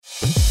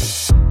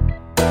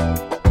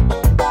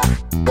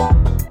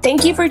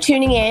you for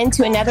tuning in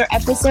to another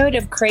episode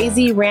of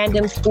Crazy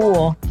Random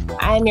Cool.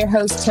 I am your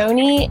host,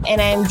 Tony, and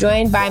I am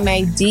joined by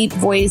my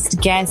deep-voiced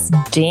guest,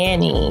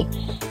 Danny.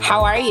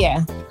 How are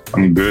you?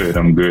 I'm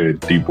good.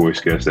 Deep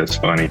voiced guest, that's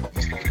funny.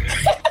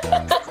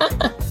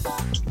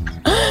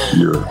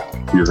 You're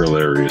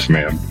hilarious,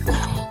 ma'am.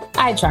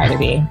 I try to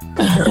be.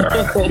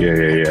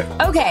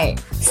 Yeah. Okay,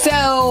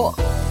 so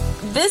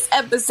this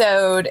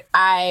episode,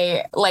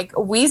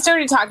 we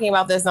started talking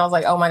about this and I was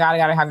like, oh my God, I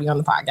got to have you on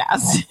the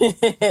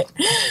podcast.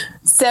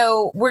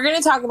 So we're going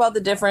to talk about the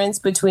difference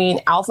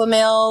between alpha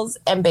males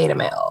and beta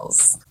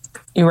males.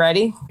 You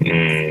ready?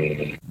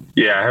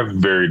 Yeah, I have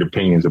varied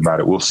opinions about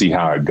it. We'll see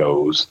how it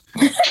goes.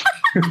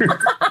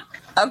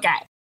 Okay.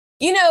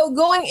 You know,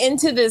 going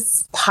into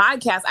this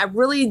podcast, I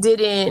really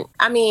didn't.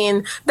 I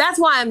mean, that's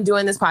why I'm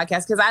doing this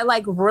podcast, because I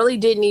really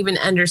didn't even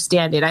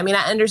understand it. I mean,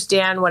 I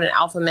understand what an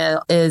alpha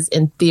male is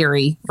in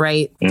theory,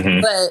 right?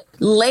 Mm-hmm. But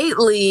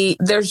lately,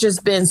 there's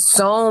just been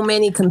so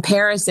many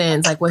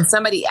comparisons. Like when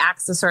somebody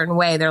acts a certain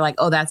way, they're like,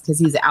 oh, that's because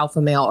he's an alpha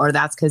male or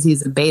that's because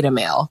he's a beta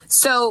male.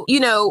 So, you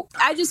know,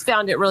 I just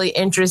found it really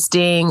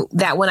interesting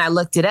that when I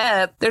looked it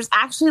up, there's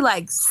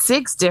actually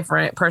 6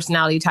 different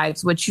personality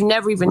types, which you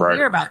never even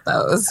hear about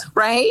those,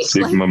 right?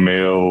 Sigma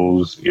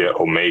males,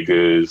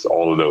 omegas,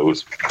 all of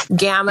those.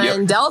 Gamma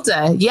and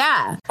delta,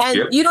 yeah.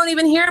 And you don't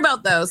even hear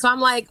about those. So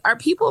I'm like, are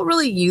people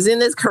really using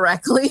this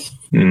correctly?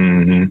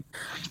 Mm-hmm.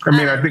 I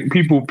mean, I think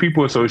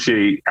people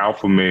associate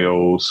alpha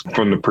males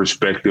from the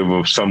perspective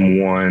of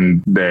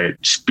someone that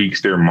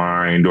speaks their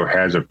mind or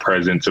has a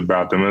presence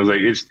about them.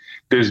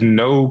 There's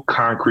no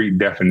concrete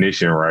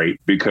definition, right?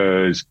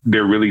 Because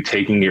they're really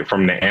taking it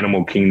from the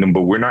animal kingdom,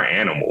 but we're not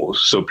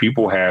animals. So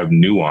people have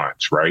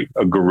nuance, right?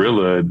 A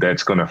gorilla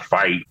that's going to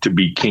fight to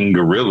be king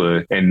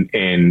gorilla and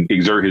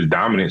exert his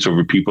dominance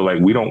over people.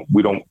 We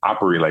don't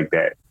operate like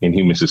that in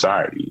human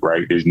society,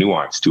 right? There's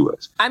nuance to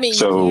us. I mean,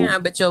 you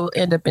can, but you'll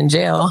end up in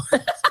jail.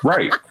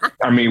 Right.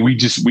 I mean, we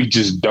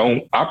just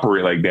don't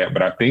operate like that.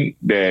 But I think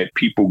that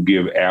people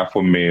give the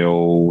alpha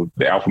male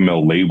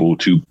label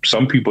to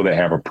some people that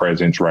have a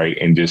presence, right?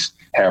 And just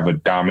have a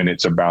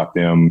dominance about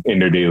them in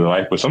their daily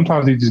life. But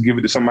sometimes they just give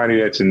it to somebody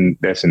that's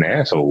an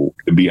asshole,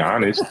 to be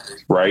honest,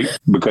 right?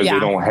 Because they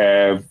don't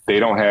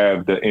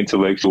have the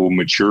intellectual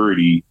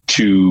maturity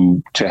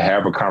to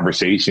have a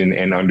conversation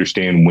and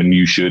understand when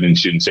you should and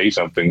shouldn't say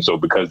something. So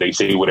because they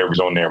say whatever's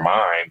on their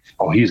mind,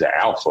 oh, he's an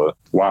alpha.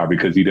 Why?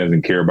 Because he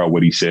doesn't care about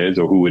what he says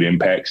or who it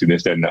impacts and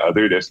this, that, and the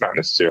other. That's not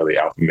necessarily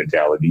alpha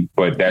mentality,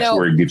 but that's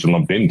where it gets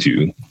lumped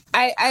into.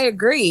 I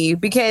agree,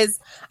 because,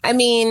 I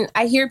mean,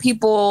 I hear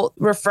people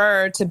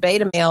refer to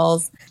beta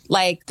males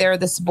like they're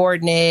the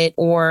subordinate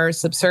or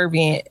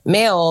subservient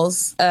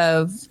males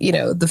of,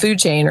 the food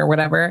chain or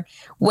whatever.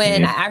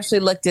 When I actually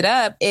looked it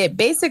up, it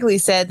basically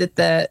said that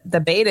the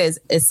beta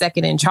is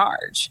second in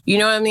charge. You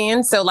know what I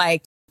mean? So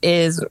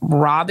is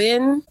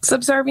Robin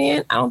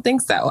subservient? I don't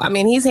think so. I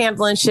mean, he's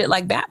handling shit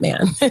like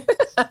Batman.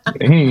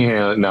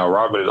 No,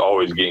 Robin is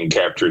always getting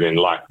captured and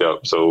locked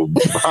up. So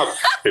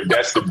if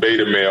that's the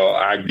beta male,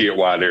 I get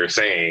why they're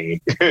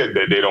saying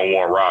that they don't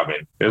want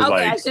Robin. It's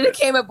I should have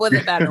came up with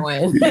a better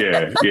one.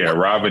 Yeah.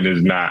 Robin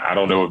is not. I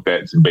don't know if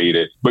that's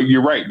beta, but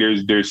you're right.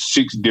 There's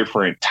 6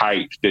 different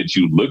types that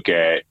you look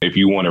at if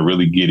you want to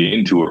really get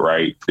into it,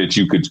 right? That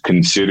you could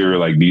consider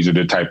these are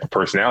the type of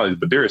personalities,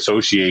 but they're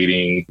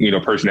associating,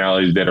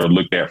 personalities that are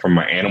looked at from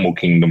an animal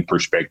kingdom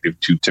perspective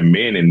to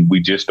men, and we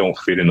just don't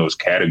fit in those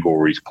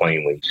categories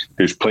plainly.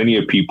 There's plenty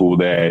of people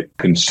that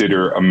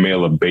consider a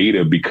male a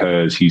beta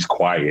because he's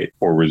quiet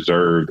or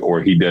reserved,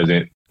 or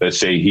let's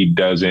say he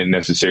doesn't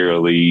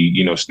necessarily,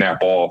 snap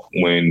off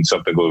when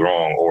something goes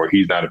wrong, or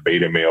he's not a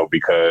beta male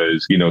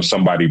because,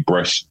 somebody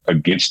brushed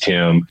against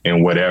him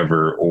and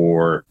whatever,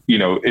 or,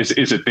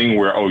 it's a thing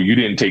where, oh, you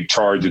didn't take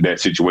charge of that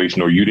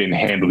situation, or you didn't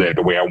handle that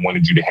the way I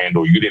wanted you to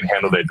handle. You didn't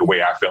handle that the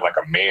way I felt like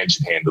a man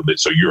should handle it.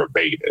 So you're a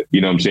beta.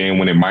 You know what I'm saying?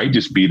 When it might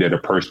just be that a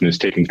person is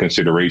taking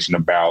consideration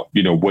about,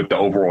 what the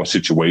overall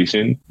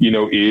situation,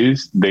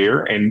 is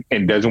there and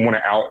doesn't want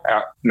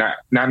to not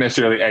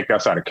necessarily act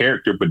outside of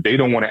character, but they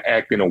don't want to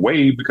act in a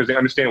way because they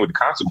understand what the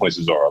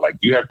consequences are.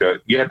 You have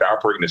to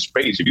operate in a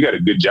space. If you got a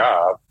good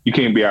job, you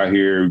can't be out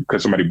here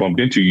because somebody bumped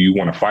into you. You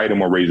want to fight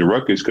them or raise a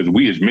ruckus, because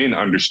we as men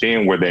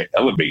understand where that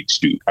elevates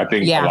to. I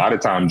think a lot of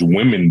times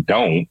women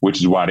don't, which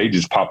is why they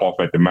just pop off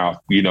at the mouth,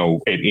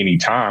 at any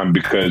time,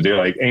 because they're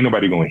like, ain't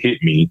nobody going to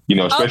hit me,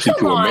 especially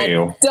to a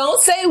male.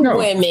 Don't say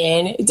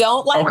women.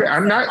 Don't Okay,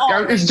 I'm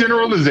not. It's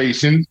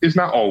generalizations. It's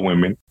not all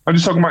women. I'm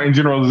just talking about in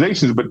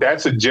generalizations, but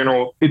that's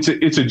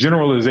it's a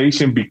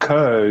generalization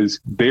because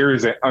there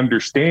is an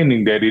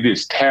understanding that it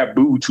is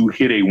taboo to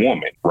hit a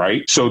woman,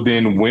 right? So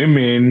then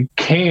women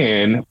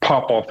can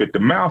pop off at the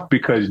mouth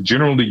because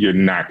generally you're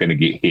not going to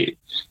get hit.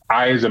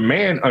 I, as a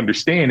man,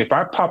 understand if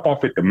I pop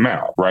off at the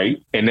mouth,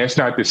 right? And that's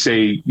not to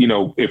say, you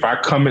know, if I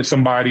come at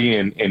somebody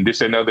and this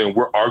and another and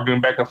we're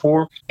arguing back and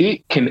forth,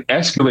 it can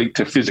escalate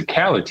to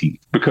physicality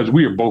because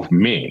we are both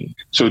men.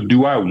 So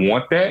do I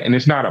want that? And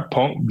it's not a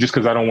punk just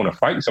because I don't want to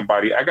fight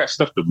somebody. I got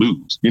stuff to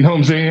lose. You know what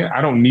I'm saying?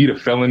 I don't need a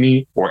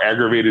felony or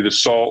aggravated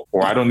assault,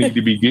 or I don't need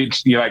to be getting,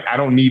 you know, like, I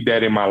don't need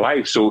that in my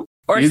life. So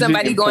or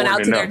somebody going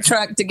out to their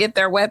truck to get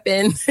their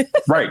weapon.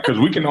 Right. Because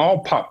we can all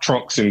pop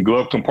trunks and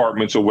glove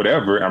compartments or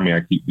whatever. I mean,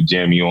 I keep the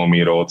jammy on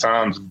me at all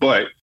times,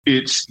 but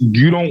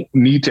you don't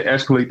need to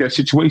escalate that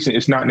situation.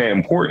 It's not that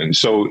important.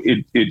 So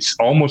it's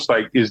almost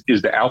like, is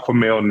the alpha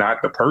male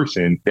not the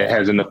person that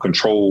has enough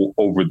control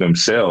over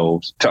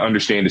themselves to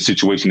understand the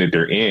situation that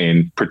they're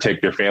in,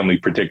 protect their family,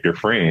 protect their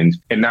friends,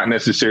 and not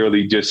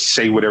necessarily just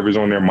say whatever's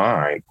on their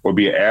mind or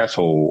be an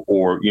asshole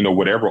or, you know,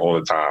 whatever all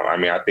the time. I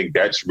mean, I think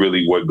that's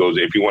really what goes.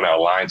 If you want to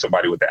align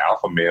somebody with the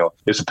alpha male,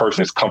 it's a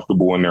person that's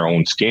comfortable in their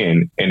own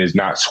skin and is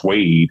not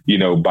swayed, you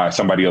know, by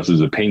somebody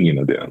else's opinion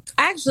of them.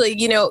 Actually,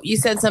 you know, you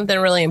said something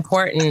really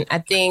important. I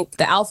think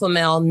the alpha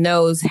male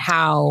knows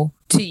how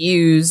to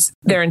use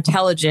their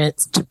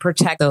intelligence to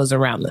protect those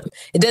around them.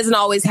 It doesn't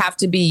always have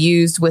to be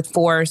used with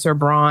force or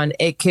brawn.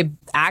 It could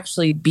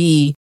actually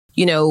be,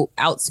 you know,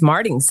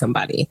 outsmarting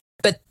somebody.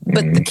 But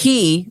the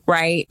key,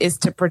 right, is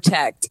to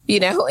protect, you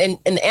know, in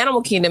the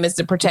animal kingdom is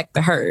to protect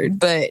the herd.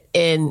 But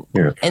in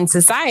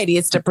society,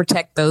 it's to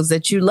protect those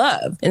that you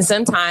love. And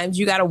sometimes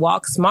you got to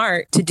walk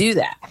smart to do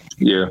that.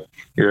 Yeah,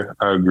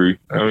 I agree.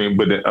 I mean,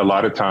 but a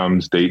lot of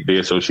times they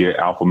associate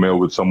alpha male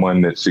with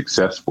someone that's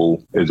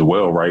successful as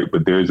well, right?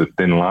 But there's a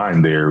thin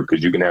line there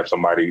because you can have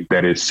somebody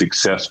that is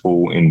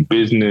successful in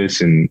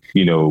business and,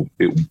 you know,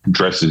 it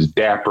dresses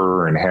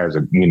dapper and has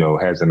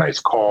a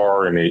nice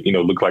car and they, you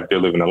know, look like they're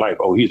living a life.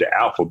 Oh, he's an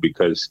alpha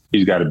because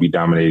he's got to be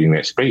dominating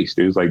that space.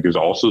 There's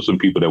also some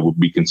people that would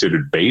be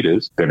considered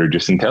betas that are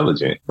just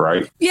intelligent,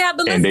 right? Yeah,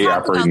 but and they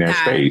operate in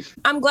that space.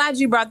 I'm glad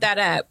you brought that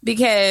up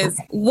because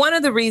one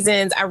of the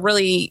reasons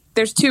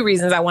there's two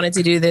reasons I wanted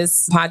to do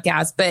this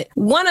podcast, but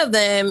one of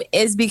them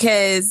is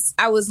because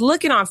I was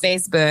looking on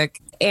Facebook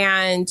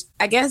and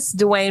I guess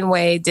Dwayne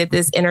Wade did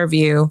this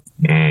interview.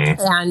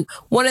 And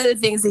one of the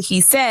things that he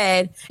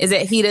said is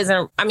that he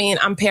doesn't, I mean,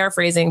 I'm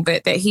paraphrasing,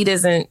 but that he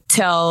doesn't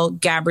tell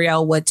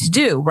Gabrielle what to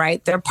do,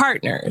 right? They're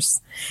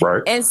partners.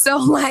 Right. And so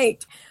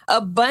like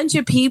a bunch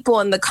of people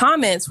in the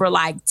comments were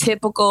like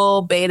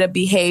typical beta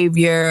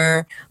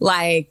behavior,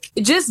 like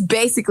just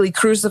basically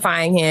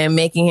crucifying him,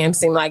 making him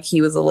seem like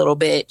he was a little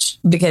bitch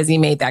because he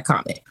made that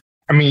comment.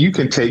 I mean, you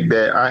can take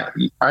that.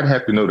 I'd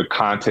have to know the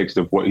context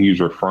of what he's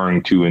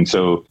referring to. And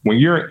so when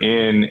you're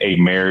in a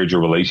marriage or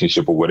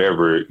relationship or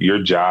whatever,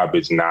 your job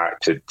is not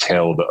to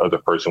tell the other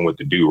person what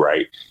to do,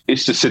 right?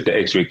 It's to set the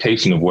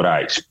expectation of what I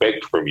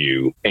expect from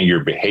you and your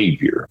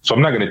behavior. So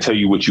I'm not going to tell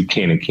you what you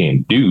can and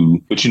can't do,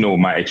 but you know what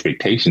my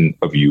expectation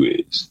of you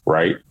is,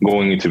 right?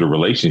 Going into the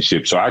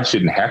relationship. So I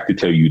shouldn't have to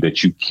tell you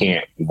that you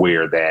can't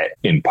wear that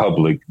in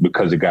public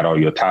because it got all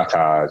your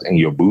tatas and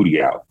your booty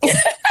out.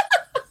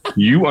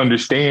 You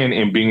understand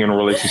in being in a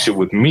relationship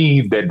with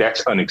me that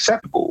that's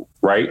unacceptable,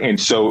 right? And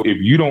so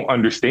if you don't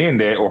understand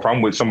that, or if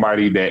I'm with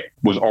somebody that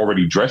was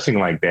already dressing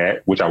like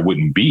that, which I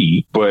wouldn't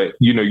be, but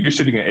you know, you're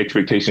setting an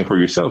expectation for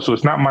yourself. So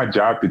it's not my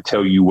job to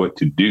tell you what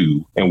to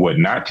do and what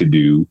not to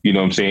do. You know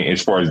what I'm saying?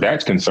 As far as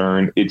that's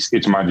concerned,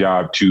 it's my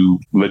job to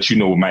let you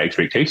know what my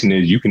expectation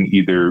is. You can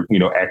either, you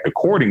know, act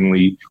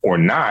accordingly or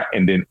not.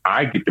 And then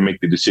I get to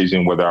make the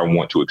decision whether I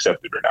want to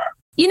accept it or not.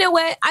 You know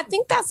what? I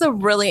think that's a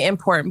really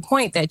important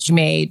point that you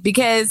made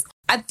because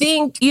I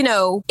think, you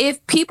know,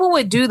 if people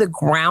would do the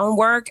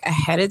groundwork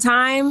ahead of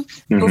time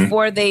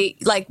before they,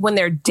 like when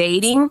they're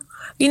dating,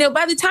 you know,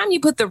 by the time you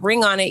put the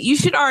ring on it, you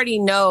should already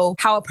know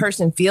how a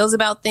person feels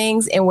about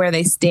things and where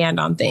they stand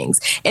on things.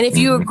 And if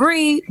you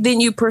agree,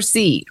 then you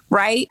proceed,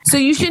 right? So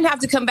you shouldn't have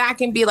to come back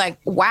and be like,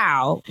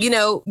 wow, you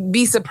know,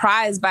 be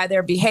surprised by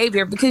their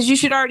behavior because you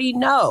should already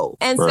know.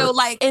 And so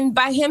like, and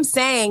by him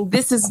saying,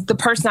 this is the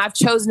person I've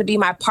chosen to be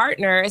my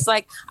partner, it's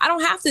like, I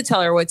don't have to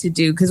tell her what to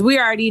do because we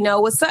already know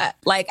what's up.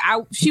 Like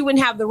she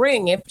wouldn't have the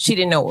ring if she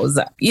didn't know what was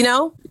up, you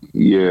know?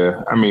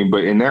 Yeah, I mean,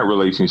 but in that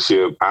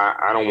relationship,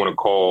 I don't want to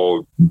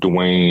call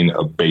Dwayne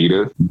a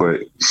beta, but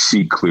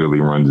she clearly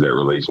runs that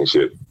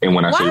relationship. And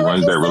when I say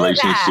runs that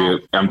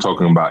relationship, I'm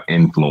talking about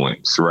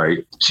influence, right?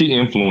 She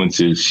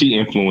influences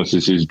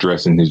his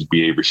dress and his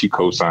behavior. She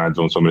co-signs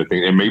on some of the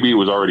things, and maybe it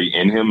was already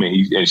in him,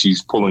 and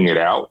she's pulling it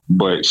out.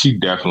 But she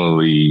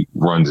definitely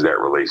runs that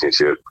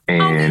relationship.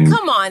 And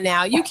come on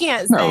now, you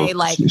can't say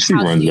she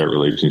runs that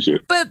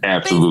relationship. But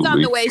absolutely, based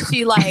on the way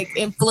she like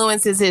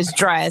influences his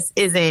dress,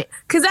 isn't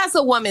because that's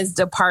a woman's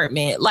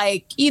department.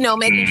 Like, you know,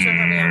 making sure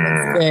her man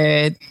looks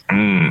good.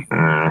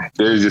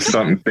 There's just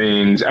some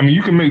things. I mean,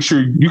 you can make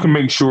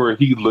sure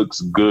he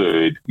looks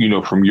good,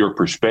 from your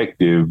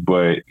perspective,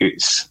 but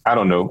I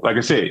don't know. Like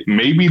I said,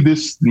 maybe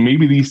these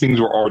things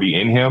were already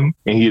in him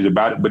and he is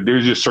about it, but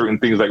there's just certain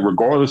things, like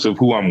regardless of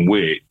who I'm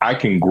with, I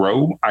can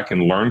grow, I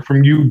can learn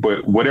from you,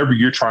 but whatever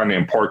you're trying to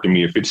impart to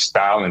me, if it's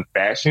style and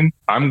fashion,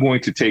 I'm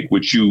going to take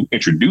what you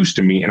introduced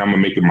to me and I'm gonna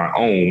make it my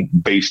own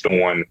based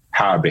on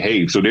how I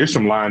behave. So there's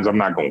some lines I'm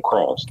not gonna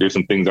cross. There's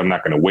some things I'm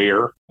not gonna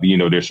wear.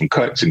 There's some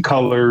cuts and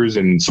colors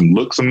and some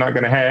looks I'm not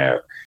gonna have.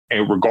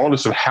 And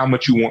regardless of how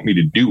much you want me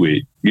to do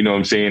it, you know what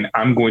I'm saying?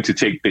 I'm going to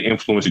take the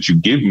influence that you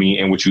give me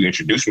and what you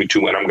introduce me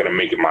to, and I'm going to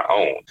make it my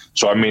own.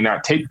 So I may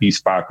not take these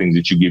 5 things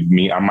that you give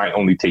me. I might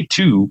only take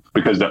 2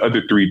 because the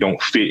other 3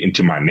 don't fit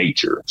into my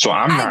nature. So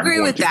I'm not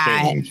going to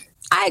change.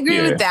 I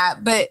agree with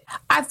that, but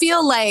I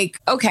feel like,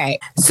 okay,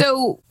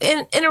 so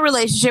in a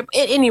relationship,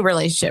 in any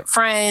relationship,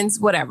 friends,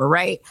 whatever,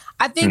 right?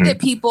 I think that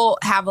people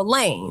have a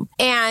lane.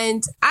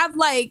 And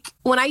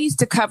when I used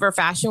to cover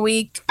Fashion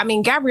Week, I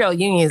mean, Gabrielle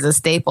Union is a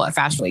staple at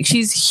Fashion Week.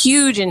 She's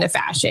huge into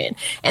fashion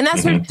and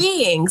that's her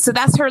thing. So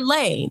that's her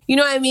lane. You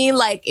know what I mean?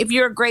 Like if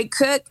you're a great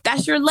cook,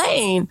 that's your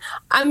lane.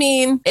 I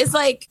mean, it's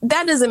like,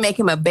 that doesn't make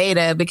him a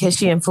beta because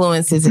she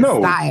influences his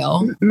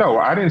style. No,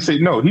 I didn't say,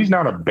 no, he's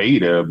not a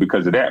beta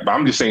because of that, but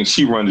I'm just saying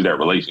she runs that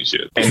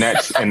relationship and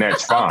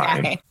that's fine.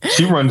 Okay.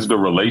 She runs the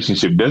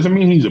relationship. Doesn't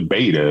mean he's a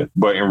beta,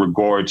 but in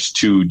regards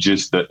to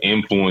just the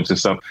influence and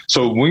stuff.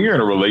 So when you're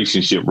in a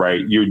relationship,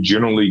 right, you're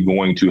generally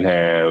going to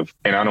have,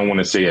 and I don't want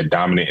to say a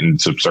dominant and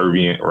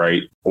subservient,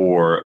 right?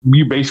 Or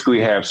you basically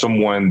have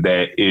someone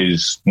that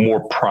is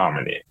more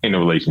prominent in a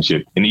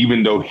relationship. And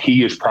even though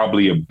he is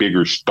probably a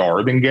bigger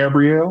star than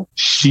Gabrielle,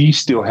 she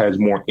still has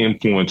more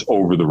influence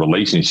over the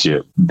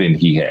relationship than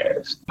he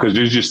has. Because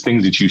there's just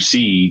things that you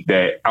see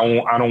that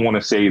I don't want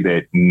to say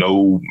that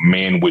no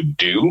man would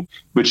do,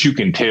 but you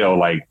can tell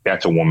like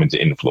that's a woman's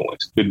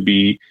influence. Could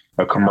be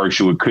a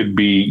commercial. It could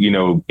be,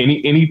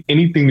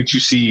 anything that you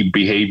see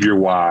behavior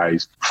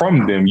wise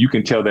from them, you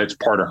can tell that's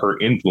part of her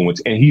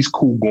influence and he's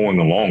cool going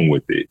along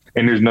with it.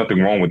 And there's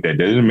nothing wrong with that.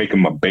 That doesn't make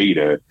him a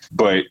beta,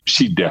 but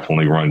she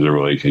definitely runs a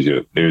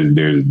relationship. There's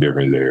a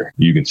difference there.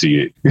 You can see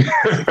it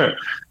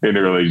in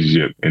the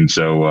relationship. And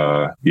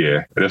so,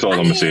 that's all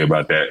I'm going to say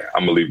about that.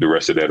 I'm going to leave the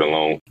rest of that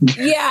alone.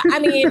 Yeah. I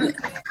mean,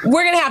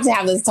 we're going to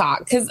have this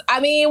talk because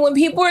when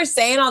people were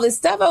saying all this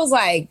stuff, I was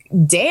like,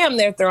 damn,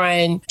 they're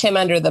throwing him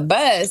under the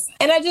bus.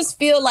 And I just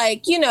feel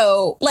like,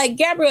 like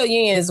Gabrielle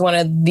Union is one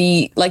of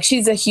the,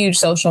 she's a huge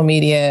social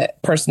media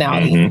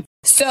personality. Mm-hmm.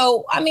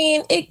 So,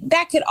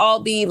 that could all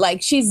be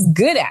like, she's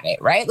good at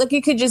it, right? Like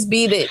it could just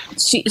be that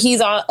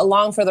he's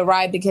along for the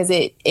ride because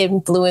it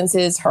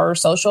influences her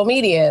social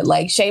media.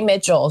 Like Shay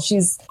Mitchell,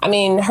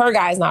 her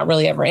guy's not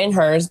really ever in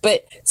hers,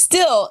 but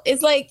still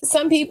it's like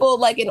some people,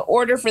 like in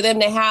order for them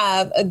to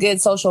have a good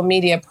social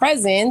media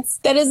presence,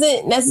 that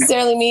doesn't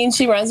necessarily mean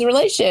she runs a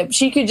relationship.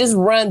 She could just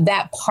run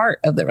that part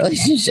of the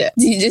relationship.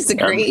 Do you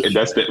disagree?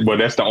 That's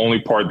the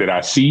only part that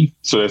I see.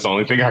 So that's the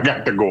only thing I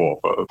got to go off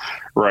of.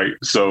 Right.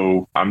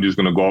 So I'm just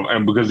going to go off.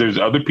 And because there's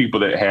other people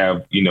that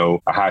have,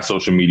 a high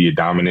social media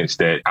dominance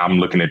that I'm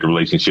looking at the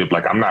relationship.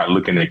 Like I'm not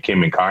looking at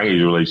Kim and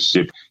Kanye's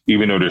relationship,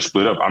 even though they're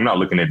split up. I'm not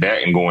looking at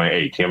that and going,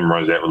 hey, Kim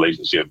runs that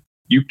relationship.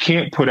 You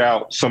can't put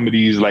out some of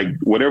these, like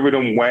whatever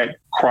them whack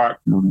croc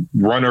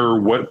runner,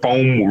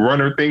 foam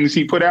runner things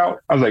he put out.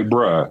 I was like,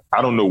 bruh,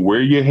 I don't know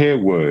where your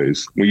head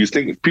was when you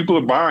think people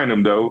are buying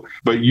them though,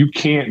 but you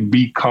can't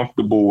be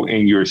comfortable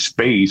in your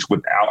space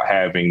without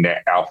having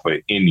that alpha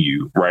in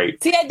you.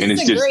 Right. See, I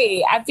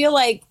disagree. I feel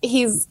like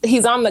he's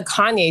on the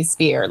Kanye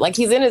sphere. Like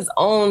he's in his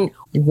own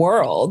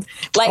world.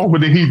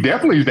 But then he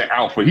definitely is the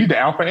alpha. He's the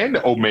alpha and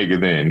the omega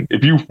then,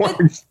 if you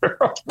want.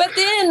 But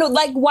then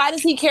why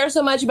does he care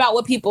so much about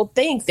what people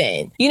think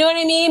then? You know what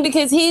I mean?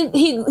 Because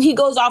he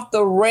goes off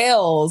the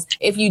rails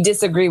if you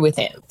disagree with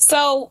him.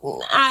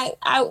 So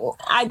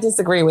I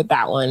disagree with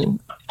that one.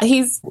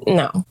 He's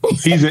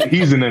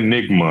an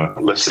enigma.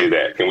 Let's say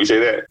that. Can we say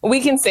that?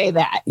 We can say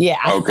that. Yeah.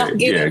 Okay. I'll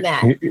give him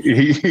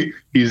that.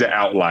 He's an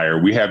outlier.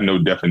 We have no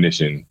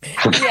definition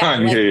for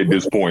Kanye at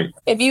this point.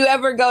 If you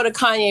ever go to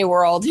Kanye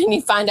World and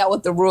you find out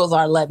what the rules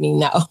are, let me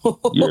know.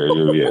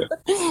 Yeah.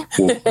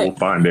 We'll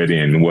find that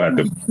in. We'll have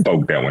to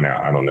poke that one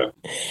out. I don't know.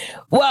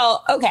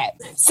 Well, okay.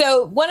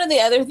 So one of the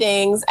other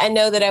things I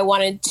know that I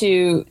wanted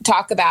to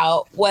talk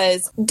about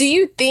was, do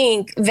you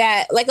think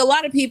that a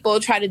lot of people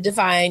try to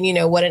define,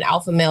 what an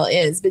alpha male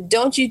is, but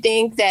don't you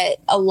think that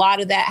a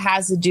lot of that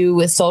has to do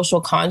with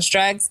social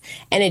constructs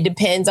and it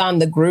depends on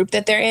the group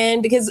that they're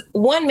in? Because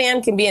one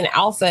man can be an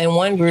alpha in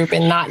one group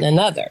and not in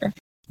another.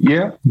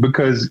 Yeah,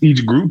 because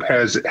each group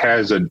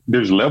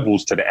there's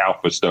levels to the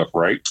alpha stuff,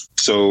 right?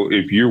 So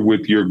if you're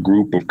with your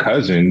group of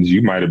cousins,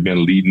 you might have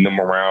been leading them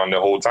around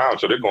the whole time.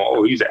 So they're going,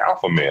 oh, he's an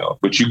alpha male.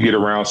 But you get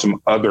around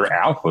some other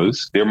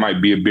alphas, there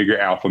might be a bigger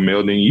alpha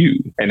male than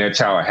you. And that's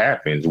how it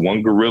happens.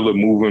 One gorilla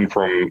moving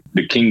from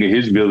the king of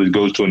his village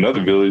goes to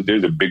another village.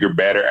 There's a bigger,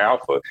 badder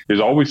alpha.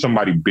 There's always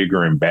somebody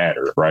bigger and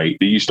badder, right?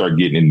 Then you start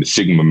getting into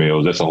Sigma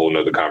males. That's a whole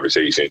nother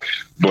conversation.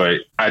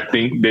 But I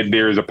think that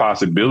there is a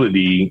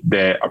possibility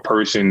that a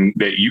person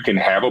that you can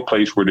have a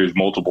place where there's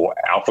multiple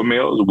alpha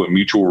males with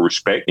mutual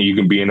respect, and you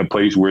can be in a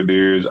place where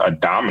there's a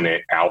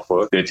dominant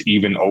alpha that's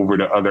even over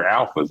the other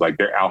alphas. Like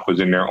they're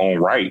alphas in their own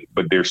right,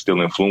 but they're still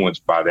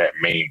influenced by that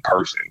main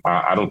person.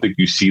 I don't think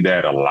you see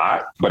that a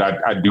lot, but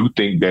I do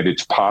think that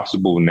it's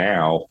possible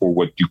now for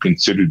what you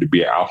consider to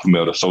be an alpha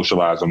male to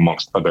socialize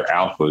amongst other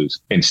alphas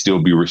and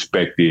still be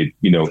respected,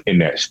 you know, in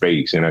that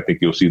space. And I think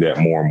you'll see that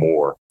more and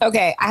more.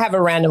 Okay, I have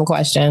a random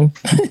question.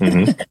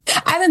 Mm-hmm.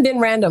 I haven't been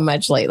random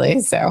much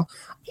lately, so.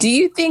 Do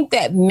you think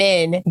that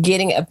men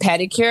getting a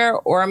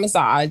pedicure or a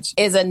massage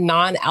is a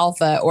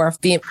non-alpha or a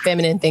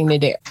feminine thing to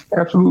do?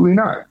 Absolutely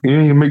not.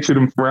 You make sure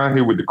them around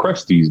here with the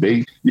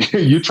crusties.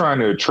 You're trying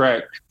to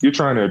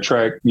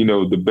attract, you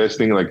know, the best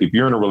thing. Like if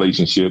you're in a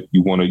relationship,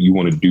 you want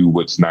to do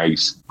what's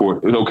nice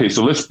for. Okay,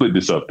 so let's split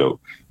this up though.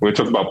 We're going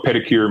to talk about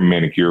pedicure and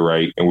manicure,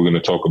 right? And we're going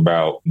to talk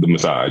about the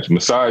massage.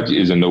 Massage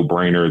is a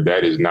no-brainer.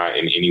 That is not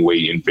in any way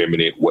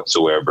effeminate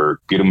whatsoever.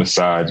 Get a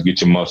massage,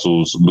 get your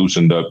muscles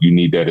loosened up. You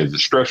need that as a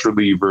stress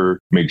reliever.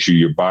 Make sure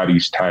your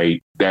body's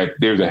tight. That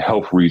there's a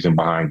health reason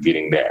behind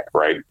getting that,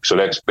 right? So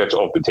that's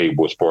off the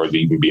table as far as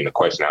even being a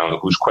question. I don't know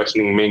who's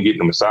questioning men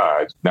getting a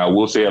massage. Now, I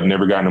will say I've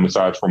never gotten a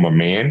massage from a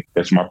man.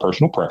 That's my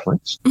personal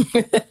preference.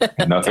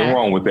 Nothing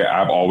wrong with that.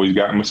 I've always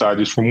gotten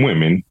massages from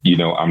women. You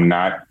know, I'm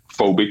not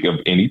phobic of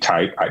any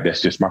type.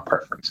 That's just my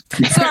preference.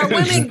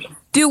 So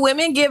do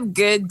women give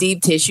good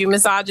deep tissue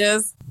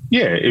massages?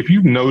 Yeah, if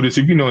you know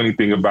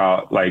anything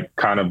about like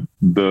kind of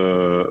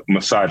the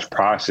massage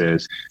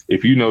process,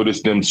 if you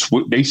notice them,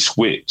 they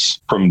switch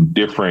from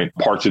different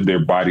parts of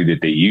their body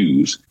that they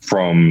use,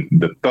 from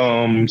the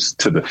thumbs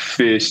to the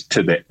fist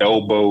to the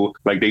elbow,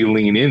 like they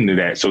lean into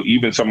that. So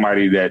even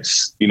somebody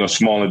that's, you know,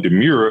 small and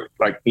demure,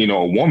 like, you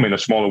know, a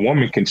smaller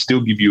woman can still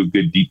give you a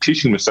good deep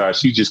tissue massage.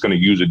 She's just going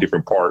to use a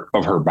different part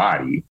of her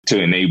body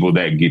to enable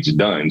that gets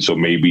done. So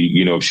maybe,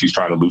 you know, if she's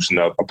trying to loosen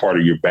up a part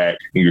of your back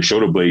and your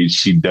shoulder blades,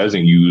 she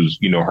doesn't use,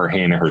 you know, her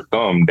hand and her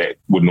thumb that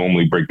would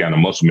normally break down a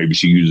muscle. Maybe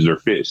she uses her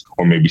fist,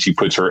 or maybe she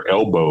puts her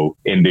elbow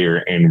in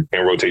there and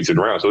rotates it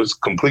around. So it's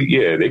complete.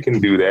 Yeah, they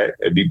can do that.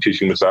 A deep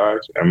tissue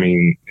massage. I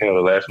mean, hell,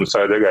 the last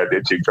massage I got,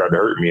 that chick tried to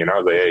hurt me, and I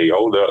was like, "Hey,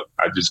 hold up!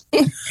 I just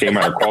came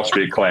out of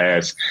CrossFit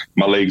class.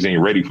 My legs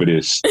ain't ready for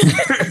this."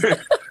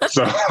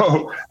 So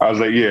I was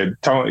like,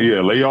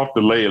 lay off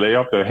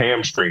the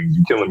hamstrings.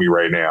 You're killing me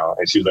right now.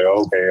 And she was like,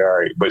 okay, all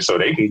right. But so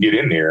they can get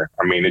in there.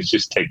 I mean, it's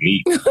just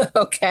technique.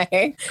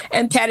 Okay.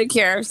 And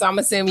pedicure. So I'm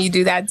assuming you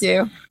do that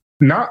too.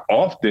 Not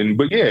often,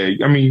 but yeah,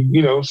 I mean,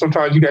 you know,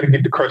 sometimes you got to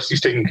get the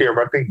crusties taken care of.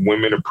 I think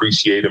women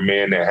appreciate a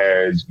man that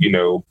has, you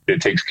know,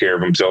 that takes care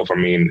of himself. I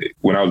mean,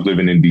 when I was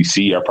living in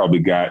DC, I probably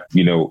got,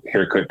 you know,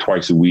 haircut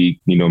twice a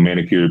week, you know,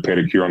 manicure,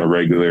 pedicure on a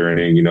regular. And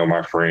then, you know,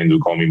 my friends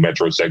would call me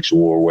metrosexual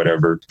or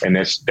whatever. And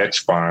that's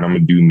fine. I'm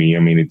going to do me. I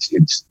mean,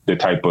 it's the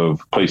type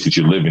of place that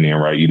you're living in,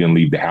 right? You didn't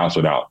leave the house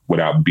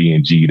without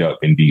being G'd up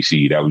in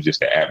DC. That was just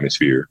the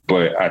atmosphere.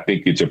 But I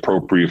think it's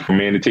appropriate for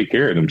men to take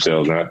care of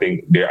themselves. And I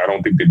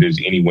don't think that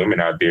there's any women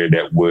out there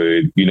that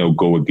would, you know,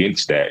 go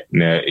against that.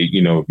 Now,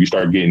 you know, if you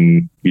start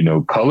getting, you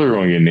know, color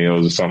on your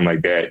nails or something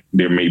like that,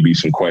 there may be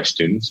some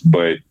questions,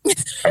 but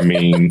I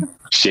mean,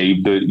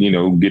 shave the, you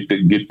know, get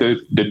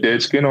the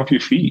dead skin off your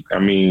feet. I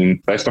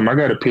mean, last time I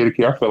got a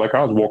pedicure, I felt like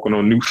I was walking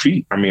on new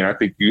feet. I mean, I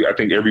think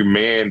every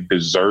man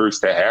deserves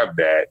to have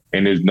that,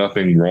 and there's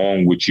nothing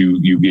wrong with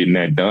you getting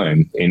that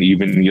done. And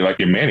even like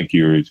your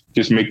manicures,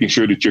 just making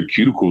sure that your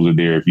cuticles are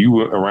there. If you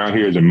were around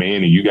here as a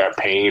man and you got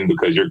pain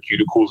because your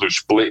cuticles are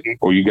splitting,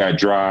 or you got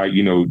dry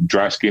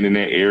skin in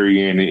that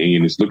area and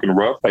it's looking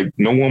rough, like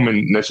no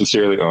woman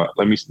necessarily,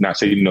 let me not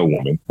say no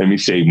woman, let me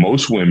say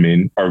most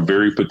women are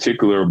very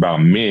particular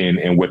about men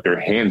and what their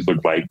hands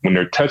look like when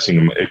they're touching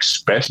them,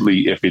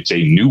 especially if it's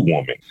a new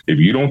woman. If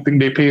you don't think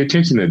they pay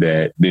attention to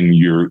that, then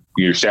you're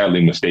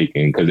sadly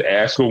mistaken. Because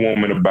ask a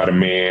woman about a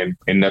man,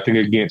 and nothing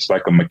against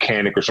like a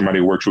mechanic or somebody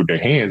who works with their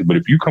hands, but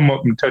if you come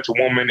up and touch a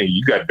woman and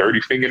you got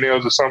dirty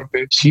fingernails or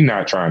something, she's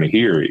not trying to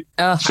hear it.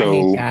 Oh, so, I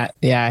hate that.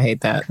 Yeah, I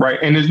hate that. Right.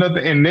 And there's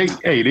nothing, and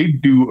they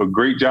do a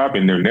great job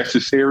and they're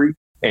necessary.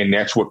 And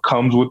that's what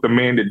comes with the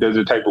man that does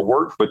the type of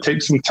work. But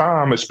take some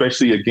time,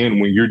 especially,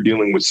 again, when you're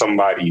dealing with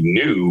somebody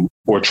new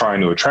or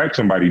trying to attract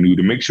somebody new,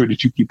 to make sure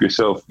that you keep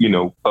yourself, you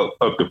know,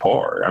 up to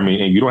par. I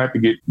mean, and you don't have to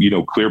get, you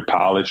know, clear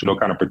polish, no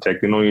kind of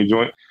protecting on your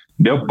joint.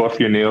 They'll buff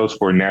your nails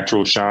for a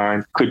natural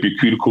shine, clip your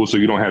cuticles so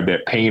you don't have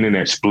that pain and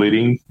that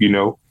splitting, you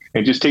know,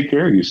 and just take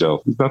care of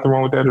yourself. There's nothing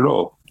wrong with that at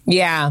all.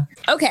 Yeah.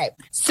 Okay.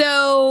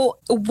 So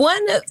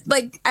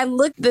I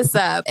looked this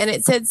up and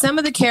it said some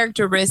of the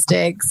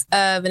characteristics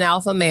of an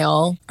alpha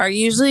male are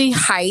usually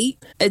height,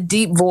 a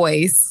deep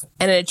voice,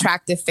 and an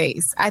attractive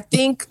face. I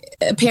think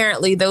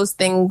apparently those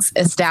things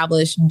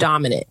establish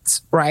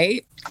dominance,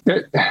 right?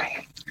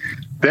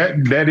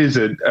 That is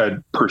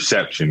a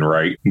perception,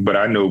 right? But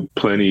I know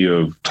plenty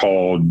of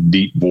tall,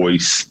 deep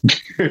voice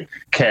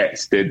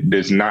cats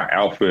that's not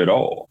alpha at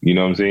all. You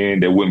know what I'm saying?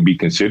 That wouldn't be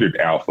considered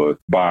alpha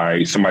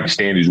by somebody's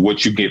standards.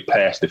 What you get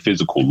past the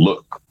physical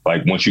look,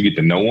 like once you get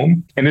to know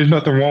them, and there's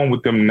nothing wrong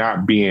with them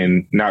not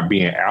being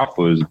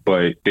alphas,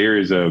 but there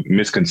is a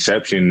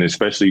misconception,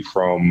 especially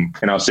from,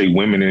 and I'll say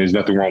women, and there's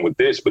nothing wrong with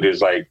this, but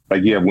there's like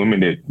you have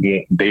women that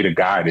won't date a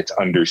guy that's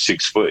under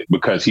 6 foot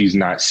because he's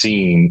not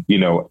seen,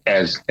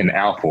 as an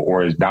alpha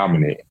or as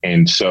dominant.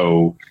 And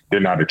so they're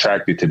not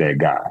attracted to that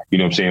guy. You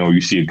know what I'm saying? Or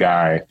you see a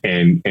guy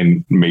and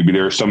maybe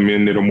there are some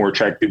men that are more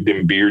attractive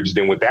than beards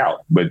than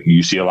without, but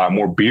you see a lot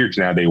more beards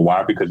nowadays.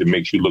 Why? Because it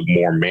makes you look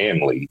more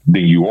manly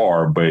than you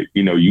are. But,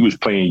 you was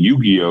playing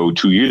Yu-Gi-Oh!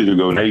 2 years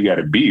ago. Now you got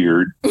a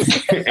beard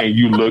and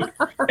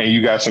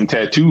you got some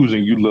tattoos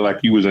and you look like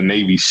you was a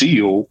Navy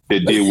SEAL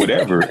that did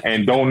whatever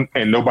and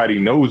nobody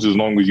knows as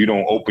long as you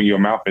don't open your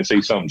mouth and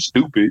say something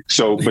stupid.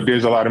 So, but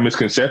there's a lot of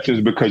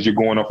misconceptions because you're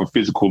going off a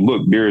physical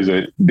look.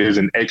 There's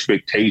an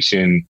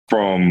expectation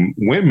from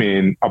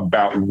women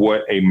about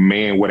what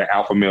an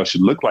alpha male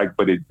should look like,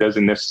 but it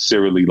doesn't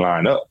necessarily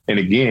line up. And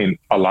again,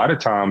 a lot of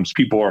times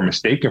people are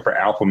mistaken for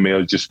alpha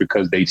males just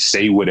because they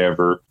say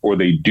whatever or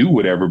they do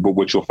whatever, but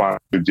what you'll find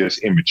is just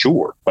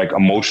immature, like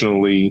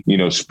emotionally,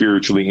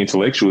 spiritually,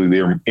 intellectually,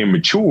 they're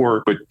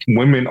immature, but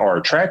women are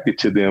attracted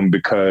to them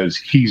because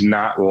he's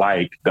not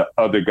like the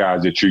other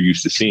guys that you're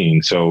used to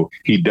seeing. So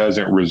he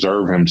doesn't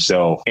reserve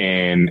himself.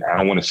 And I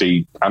don't want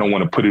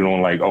to put it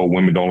on like, oh,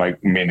 women don't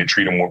like men to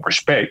treat them with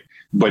respect.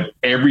 But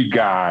every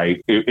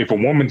guy, if a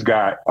woman's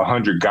got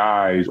 100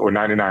 guys or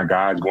 99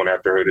 guys going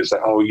after her, it's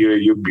like, oh, yeah,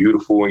 you're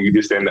beautiful and you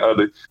this, that, and the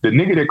other. The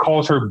nigga that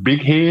calls her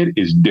big head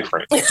is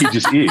different. He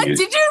just is.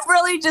 Did you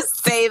really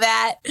just say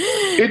that?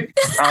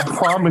 I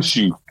promise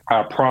you,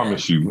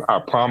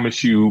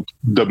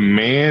 the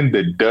man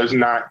that does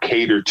not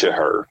cater to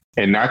her,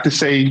 and not to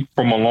say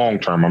from a long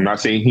term, I'm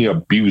not saying he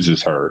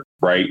abuses her,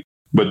 right?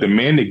 But the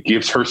man that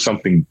gives her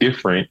something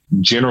different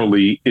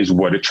generally is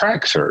what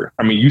attracts her.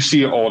 I mean, you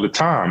see it all the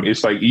time.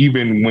 It's like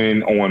even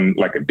when on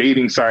like a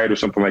dating site or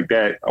something like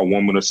that, a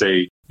woman will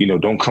say,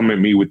 don't come at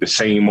me with the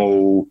same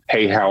old,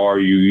 hey, how are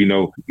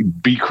you?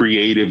 Be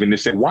creative. And they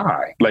say,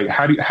 why? Like,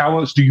 how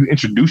else do you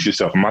introduce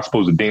yourself? Am I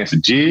supposed to dance a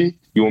jig?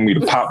 You want me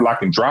to pop,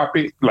 lock, and drop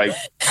it? Like,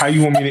 how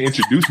you want me to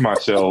introduce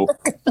myself,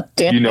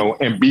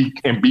 and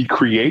be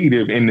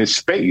creative in this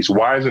space?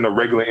 Why isn't a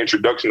regular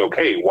introduction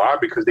okay? Why?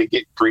 Because they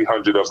get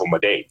 300 of them a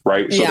day,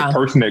 right? So the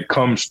person that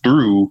comes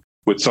through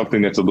with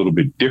something that's a little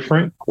bit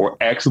different or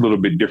acts a little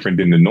bit different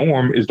than the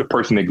norm is the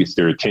person that gets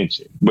their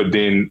attention. But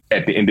then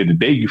at the end of the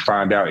day, you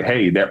find out,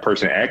 hey, that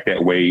person act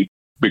that way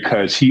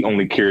because he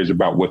only cares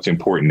about what's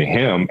important to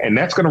him. And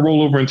that's going to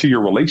roll over into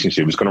your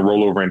relationship. It's going to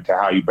roll over into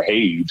how he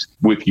behaves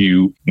with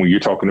you when you're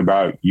talking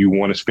about you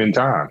want to spend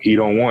time. He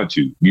don't want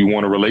to. You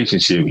want a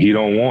relationship. He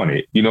don't want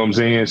it. You know what I'm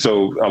saying?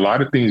 So a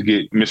lot of things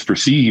get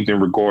misperceived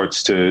in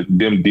regards to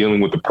them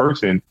dealing with the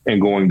person and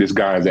going, this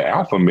guy is an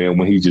alpha male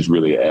when he's just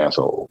really an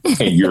asshole.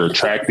 And you're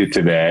attracted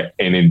to that.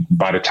 And then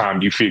by the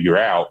time you figure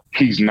out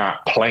he's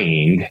not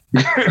playing,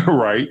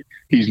 right?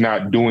 He's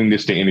not doing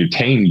this to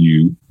entertain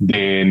you,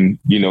 then,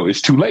 it's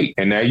too late.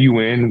 And now you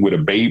in with a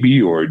baby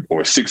or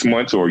 6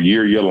 months or a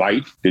year of your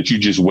life that you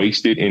just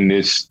wasted in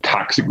this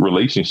toxic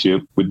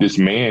relationship with this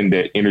man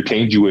that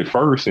entertained you at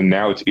first. And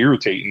now it's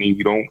irritating and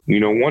you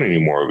don't want any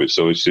more of it.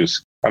 So it's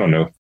just, I don't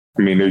know.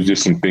 I mean, there's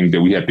just some things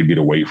that we have to get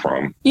away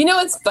from.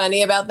 What's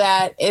funny about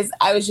that is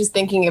I was just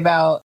thinking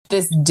about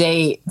this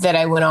date that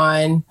I went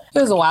on.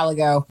 It was a while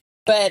ago,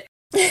 but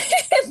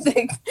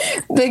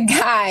the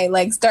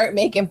guy start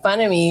making fun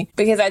of me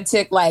because I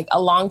took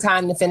a long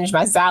time to finish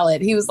my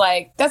salad. He was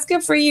like, that's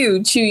good for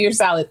you. Chew your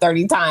salad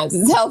 30 times.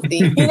 It's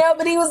healthy,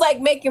 but he was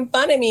making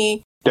fun of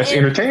me. That's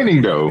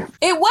entertaining, though.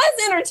 It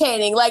was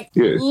entertaining.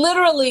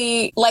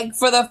 Literally,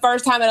 for the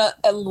first time in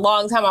a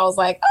long time, I was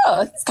like,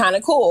 oh, it's kind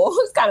of cool.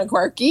 It's kind of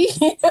quirky.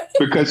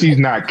 Because he's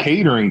not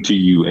catering to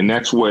you. And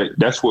that's what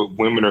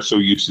women are so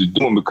used to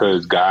doing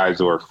because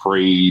guys are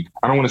afraid.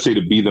 I don't want to say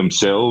to be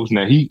themselves.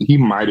 Now, he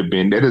might have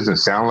been. That doesn't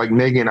sound like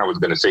negging. I was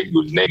going to say he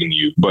was negging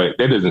you, but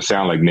that doesn't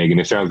sound like negging.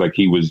 It sounds like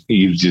he was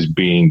just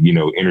being,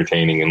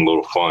 entertaining and a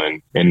little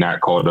fun and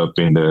not caught up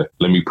in the,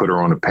 let me put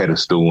her on a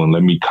pedestal and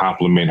let me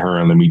compliment her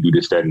and let me do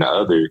this, that, and the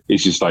other.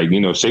 It's just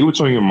say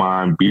what's on your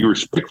mind, be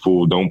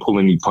respectful, don't pull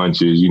any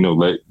punches,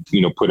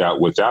 put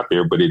out what's out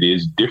there. But it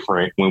is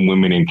different when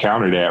women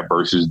encounter that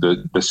versus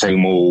the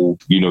same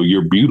old,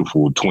 you're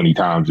beautiful 20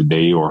 times a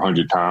day or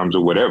 100 times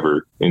or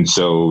whatever. And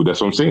so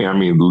that's what I'm saying. I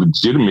mean,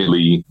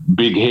 legitimately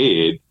big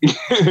head,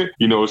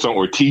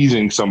 or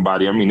teasing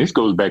somebody. I mean, this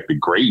goes back to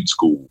grade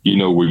school,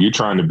 where you're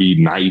trying to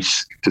be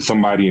nice to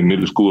somebody in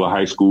middle school or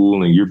high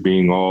school and you're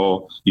being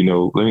all,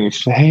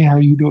 hey, how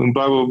you doing?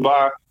 Blah, blah,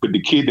 blah. But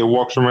the kid that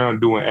walks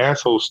around doing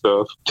asshole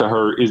stuff to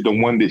her is the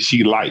one that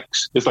she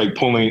likes. It's like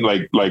pulling,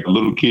 like a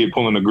little kid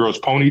pulling a girl's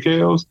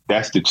ponytails.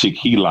 That's the chick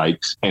he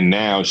likes. And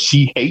now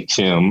she hates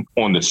him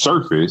on the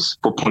surface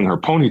for pulling her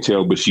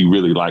ponytail, but she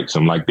really likes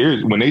him.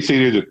 When they say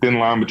there's a thin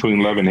line between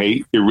love and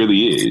hate, it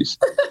really is.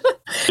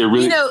 It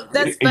really,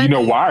 that's funny. You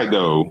know why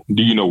though?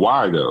 Do you know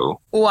why though?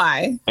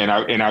 Why? And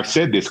I've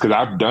said this because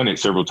I've done it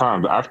several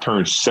times. I've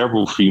turned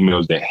several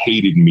females that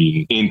hated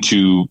me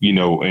into,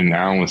 and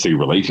I don't want to say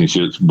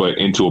relationships, but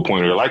into a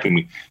point where they're liking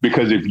me.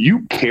 Because if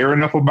you care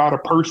enough about a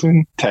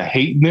person to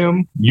hate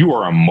them, you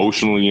are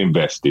emotionally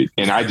invested.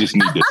 And I just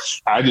need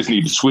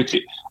to switch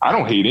it. I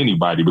don't hate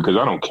anybody because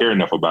I don't care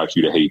enough about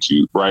you to hate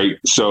you, right?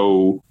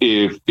 So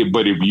if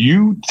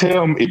you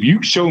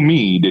show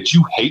me that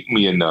you hate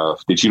me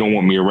enough that you don't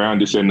want me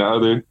around this and the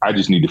other, I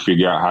just need to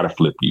figure out how to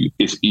flip you.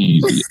 It's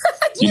easy.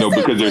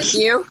 Because there's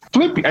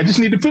flipping. I just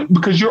need to flip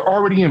because you're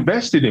already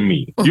invested in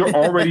me. You're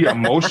already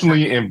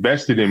emotionally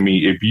invested in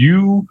me. If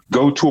you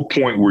go to a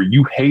point where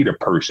you hate a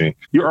person,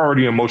 you're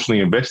already emotionally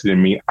invested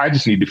in me. I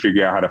just need to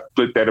figure out how to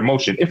flip that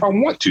emotion if I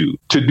want to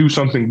do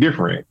something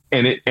different.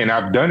 And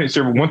I've done it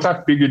several. Once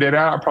I figured that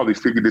out, I probably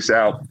figured this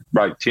out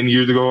like 10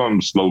 years ago. I'm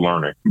a slow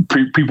learner.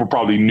 People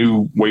probably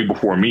knew way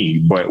before me.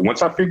 But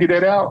once I figured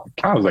that out,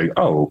 I was like,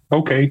 oh,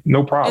 okay,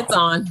 no problem. It's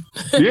on.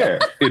 Yeah,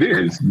 it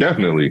is.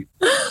 Definitely.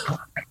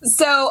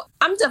 So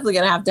I'm definitely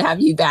going to have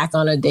you back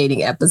on a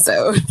dating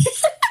episode.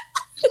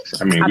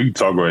 I mean, we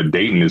talk about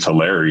dating is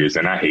hilarious,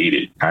 and I hate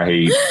it.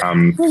 I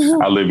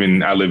live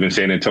in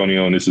San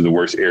Antonio, and this is the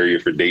worst area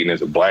for dating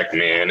as a Black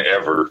man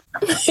ever.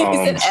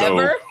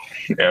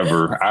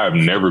 Ever. I've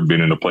never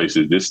been in a place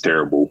that's this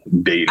terrible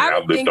dating.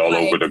 I've lived all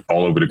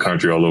over the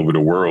country, all over the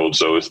world.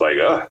 So it's like,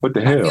 what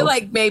the hell? I feel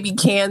like maybe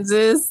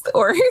Kansas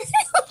or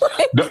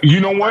you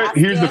know what?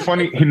 Here's the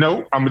funny, I'm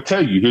gonna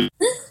tell you,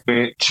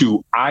 went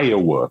to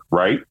Iowa,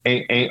 right?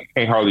 Ain't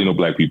hardly no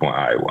Black people in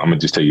Iowa. I'm gonna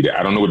just tell you that.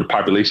 I don't know what the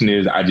population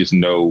is. I just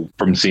know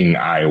from seeing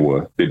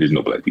Iowa that there's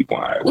no Black people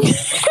in Iowa.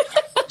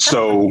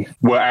 So,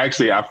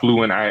 actually, I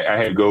flew in. I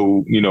had to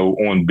go,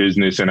 on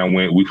business, and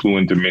we flew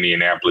into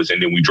Minneapolis,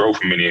 and then we drove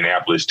from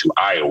Minneapolis to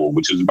Iowa,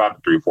 which is about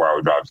a 3 or 4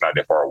 hour drive. It's not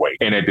that far away.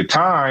 And at the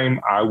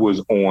time, I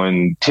was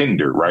on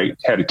Tinder, right?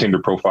 Had a Tinder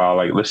profile,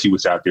 like, let's see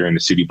what's out there in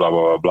the city, blah,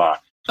 blah, blah, blah.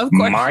 Of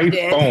course my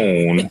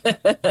phone,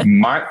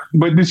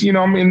 but this,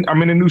 I'm in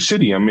a new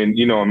city. I'm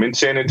in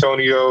San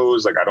Antonio.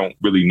 It's like, I don't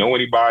really know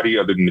anybody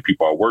other than the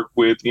people I work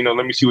with.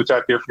 Let me see what's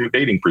out there from a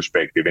dating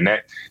perspective. And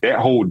that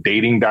whole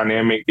dating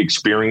dynamic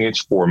experience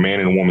for a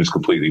man and a woman is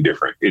completely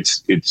different.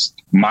 It's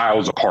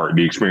miles apart.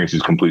 The experience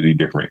is completely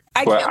different.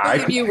 I can't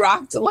believe you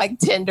rocked like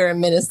Tinder in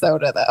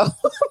Minnesota, though.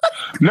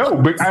 No,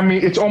 but I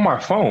mean, it's on my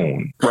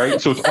phone,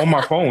 right? So it's on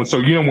my phone. So,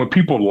 when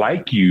people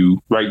like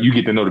you, right, you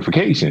get the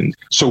notifications.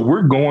 So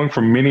we're going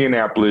from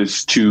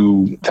Minneapolis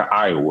to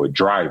Iowa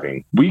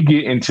driving. We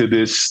get into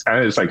this,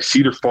 it's like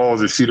Cedar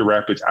Falls or Cedar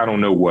Rapids. I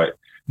don't know what.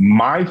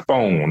 My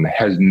phone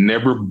has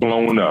never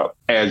blown up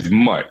as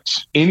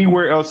much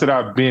anywhere else that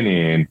I've been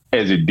in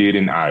as it did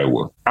in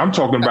Iowa. I'm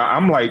talking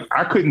about,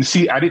 I couldn't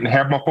see, I didn't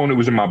have my phone. It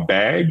was in my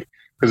bag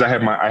because I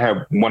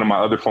have one of my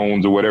other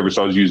phones or whatever.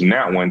 So I was using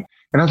that one.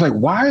 And I was like,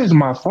 why does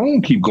my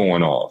phone keep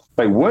going off?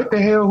 Like, what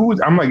the hell?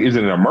 I'm like, is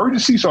it an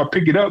emergency? So I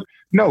pick it up.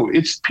 No,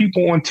 it's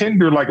people on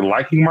Tinder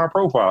liking my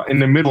profile in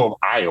the middle of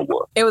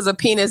Iowa. It was a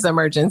penis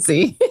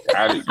emergency.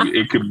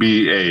 It could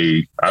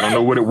be I don't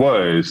know what it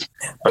was,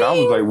 but I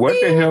was like, what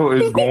the hell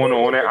is going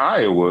on in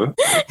Iowa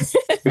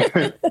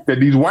that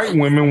these white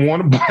women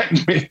want a Black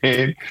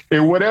man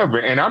and whatever?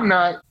 And I'm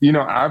not,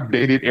 I've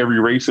dated every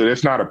race, so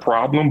that's not a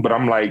problem. But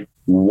I'm like,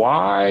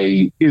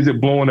 why is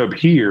it blowing up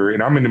here?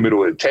 And I'm in the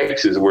middle of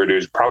Texas where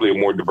there's probably a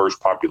more diverse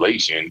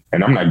population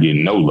and I'm not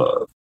getting no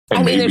love.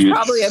 And there's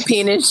probably a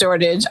penis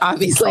shortage,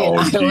 obviously, in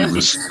Iowa.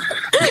 Jesus.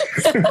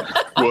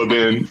 Well,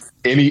 then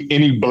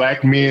any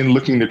Black men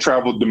looking to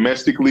travel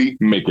domestically,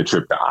 make a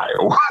trip to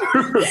Iowa.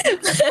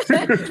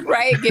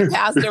 Right? Get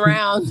passed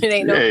around. It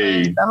ain't no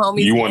the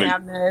homies you want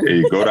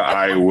to go to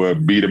Iowa,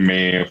 be the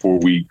man before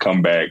we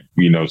come back,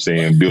 build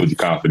your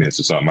confidence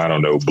or something. I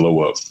don't know,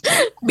 blow up.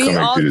 Be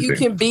all you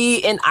can be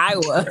in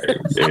Iowa.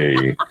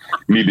 You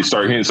need to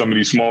start hitting some of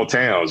these small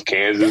towns,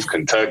 Kansas,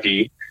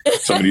 Kentucky.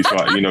 Some of these,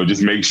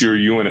 just make sure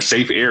you're in a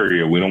safe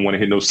area. We don't want to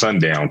hit no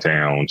sundown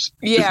towns.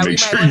 Yeah, we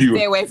might want to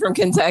stay away from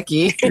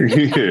Kentucky.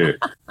 Yeah,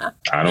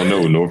 I don't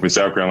know. North and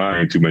South Carolina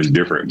ain't too much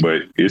different,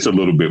 but it's a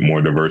little bit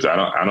more diverse. I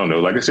don't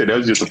know. Like I said, that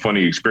was just a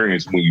funny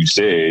experience when you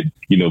said,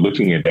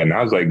 looking at that, and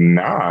I was like,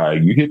 nah,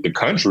 you hit the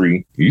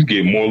country, you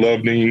get more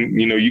love than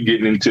you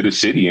getting into the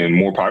city and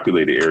more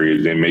populated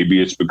areas, and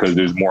maybe it's because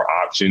there's more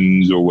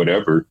options or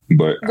whatever.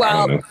 But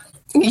I don't know.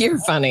 You're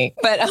funny.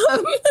 But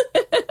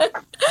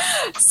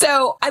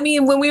so,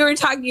 when we were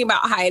talking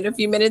about height a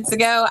few minutes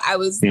ago,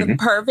 the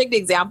perfect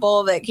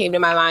example that came to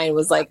my mind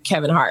was like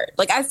Kevin Hart.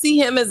 Like, I see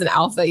him as an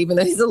alpha, even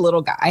though he's a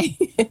little guy.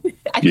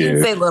 I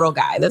can't say little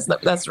guy.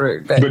 That's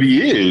rude. But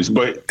he is.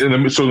 But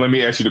so let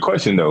me ask you the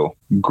question, though.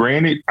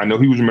 Granted, I know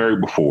he was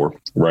married before,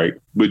 right?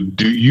 But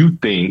do you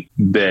think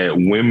that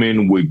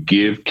women would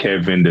give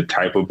Kevin the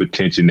type of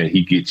attention that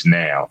he gets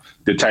now,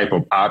 the type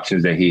of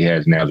options that he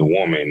has now as a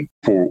woman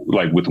for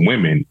with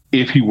women,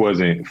 if he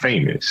wasn't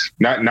famous?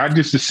 Not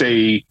just to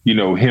say,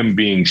 him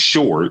being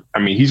short.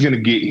 He's gonna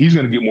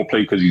get more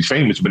play because he's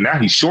famous, but now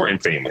he's short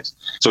and famous.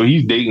 So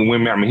he's dating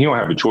women. He don't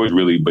have a choice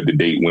really but to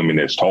date women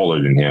that's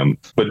taller than him.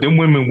 But them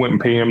women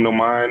wouldn't pay him no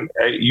mind.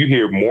 You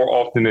hear more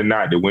often than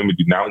not that women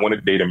do not want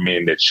to date a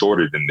man that's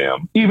shorter than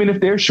them, even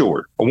if they're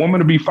short. A woman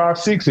to be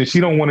 5'6" and she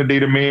don't want to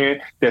date a man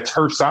that's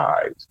her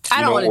size.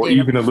 I don't want to date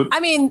even a little. I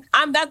mean,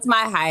 that's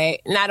my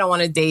height, and I don't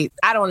want to date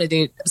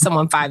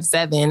someone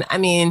 5'7". I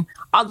mean,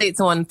 I'll date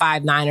someone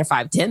 5'9" or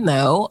 5'10"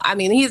 though. I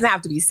mean, he doesn't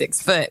have to be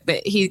 6 foot,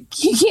 but he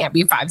can't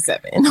be 5'7".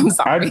 I'm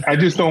sorry. I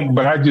just don't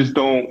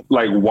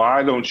like,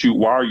 why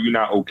are you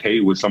not okay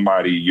with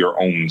somebody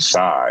your own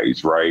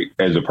size, right?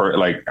 As a person,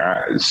 like,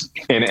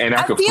 and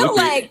I feel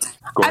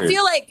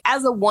like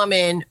as a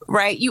woman,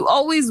 right, you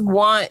always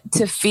want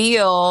to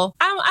feel,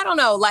 I don't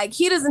know, like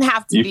he doesn't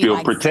have to be you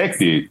feel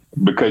protected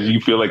because you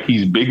feel like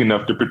he's big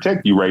enough to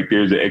protect you, right?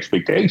 There's an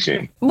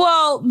expectation.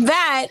 Well,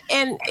 that,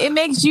 and it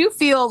makes you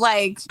feel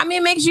like,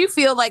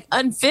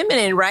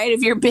 unfeminine, right?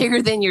 If you're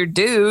bigger than your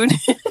dude.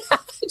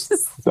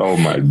 Oh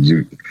my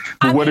dude.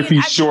 What if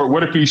he's short?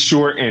 What if he's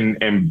short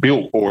and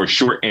built, or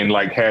short and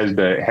like has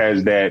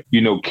that,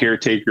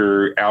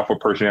 caretaker alpha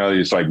personality?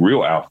 It's like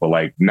real alpha.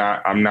 Like,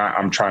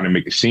 I'm trying to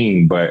make a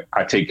scene, but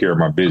I take care of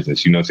my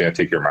business. You know what I'm saying? I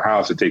take care of my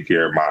house. I take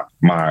care of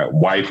my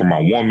wife or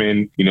my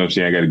woman. You know what I'm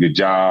saying? I got a good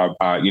job.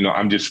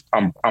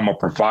 I'm a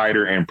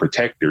provider and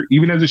protector,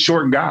 even as a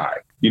short guy.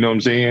 You know what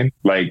I'm saying?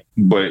 Like,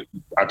 but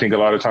I think a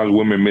lot of times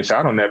women miss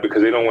out on that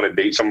because they don't want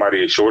to date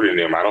somebody that's shorter than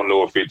them. I don't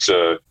know if it's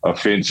a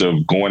offense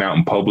of going out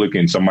in public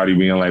and somebody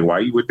being like, why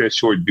are you with that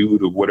short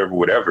dude or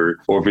whatever,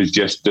 or if it's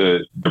just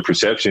the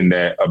perception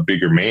that a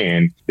bigger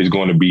man is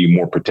going to be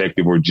more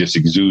protective or just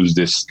exudes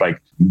this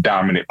like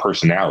dominant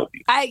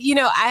personality. I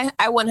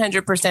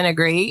 100%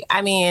 agree.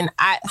 I mean,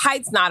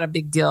 height's not a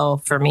big deal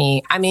for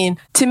me. I mean,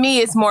 to me,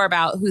 it's more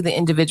about who the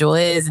individual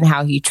is and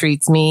how he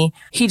treats me.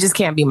 He just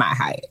can't be my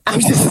height. I'm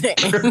just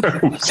saying.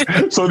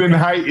 So then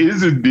height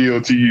is a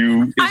deal to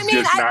you.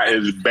 It's not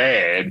as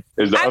bad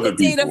as the other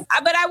people.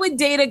 But I would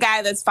date a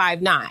guy that's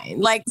 5'9".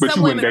 Like, but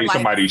you wouldn't date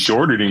somebody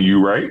shorter than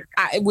you, right?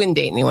 I wouldn't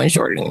date anyone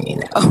shorter than me,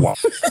 no. Wow.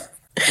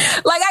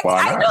 Like,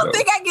 I don't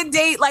think I could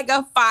date like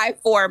a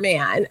 5'4"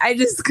 man. I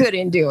just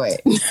couldn't do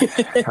it.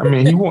 I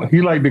mean,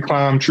 he like to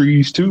climb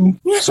trees too.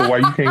 So why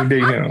you can't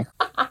date him?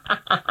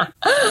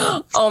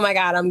 Oh my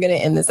God, I'm going to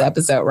end this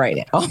episode right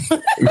now.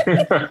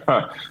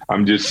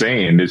 I'm just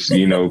saying this,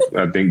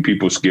 I think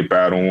people skip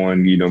out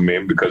on,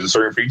 men because of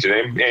certain features,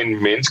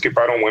 and men skip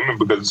out on women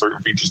because of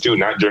certain features too,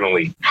 not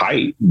generally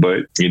height,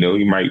 but,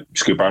 you might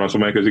skip out on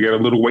somebody because they got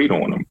a little weight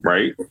on them,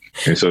 right?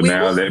 And so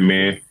that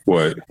man,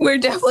 what? We're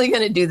definitely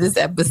going to do this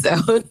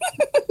episode.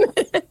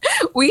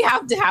 We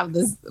have to have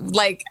this,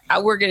 like,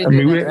 we're going to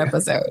do another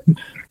episode.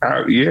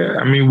 Yeah,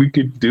 I mean, we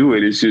could do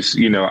it. It's just,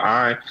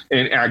 I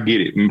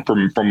get it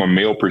from a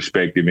male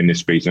perspective in this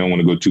space. I don't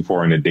want to go too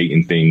far in the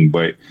dating thing,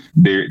 but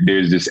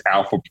there's this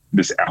alpha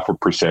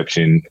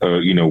perception,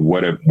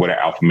 what an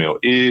alpha male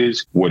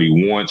is, what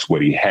he wants,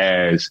 what he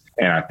has.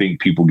 And I think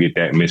people get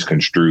that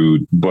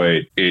misconstrued,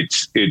 but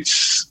it's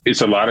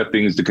a lot of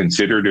things to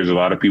consider. There's a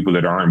lot of people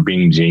that aren't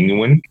being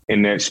genuine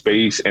in that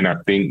space. And I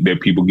think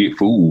that people get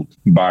fooled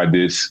by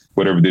this,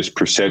 whatever this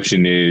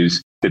perception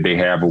is that they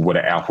have of what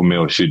an alpha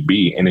male should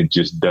be. And it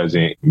just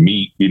doesn't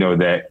meet,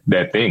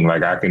 that thing.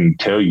 Like, I can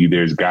tell you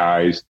there's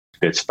guys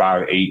that's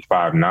 5'8",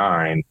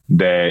 5'9",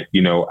 that,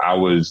 I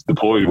was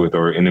deployed with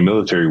or in the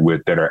military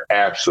with that are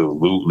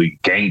absolutely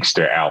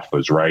gangster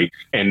alphas, right?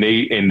 And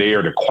they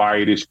are the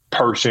quietest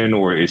person,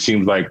 or it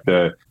seems like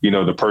the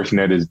person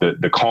that is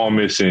the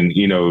calmest, and,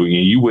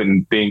 you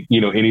wouldn't think,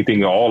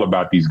 anything at all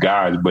about these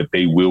guys, but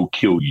they will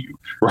kill you,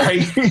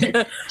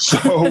 right?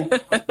 So,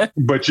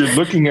 but you're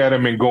looking at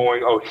him and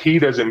going, oh, he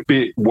doesn't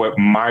fit what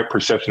my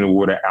perception of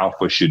what an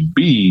alpha should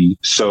be.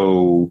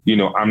 So,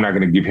 I'm not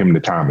going to give him the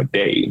time of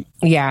day.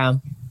 Yeah.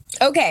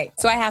 Okay,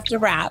 so I have to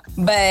wrap,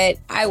 but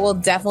I will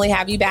definitely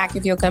have you back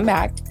if you'll come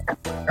back.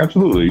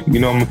 Absolutely.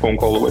 I'm a phone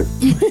call away.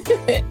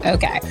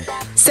 Okay.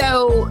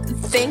 So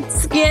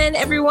thanks again,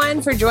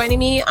 everyone, for joining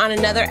me on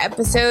another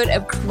episode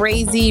of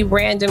Crazy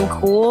Random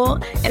Cool,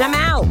 and I'm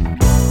out.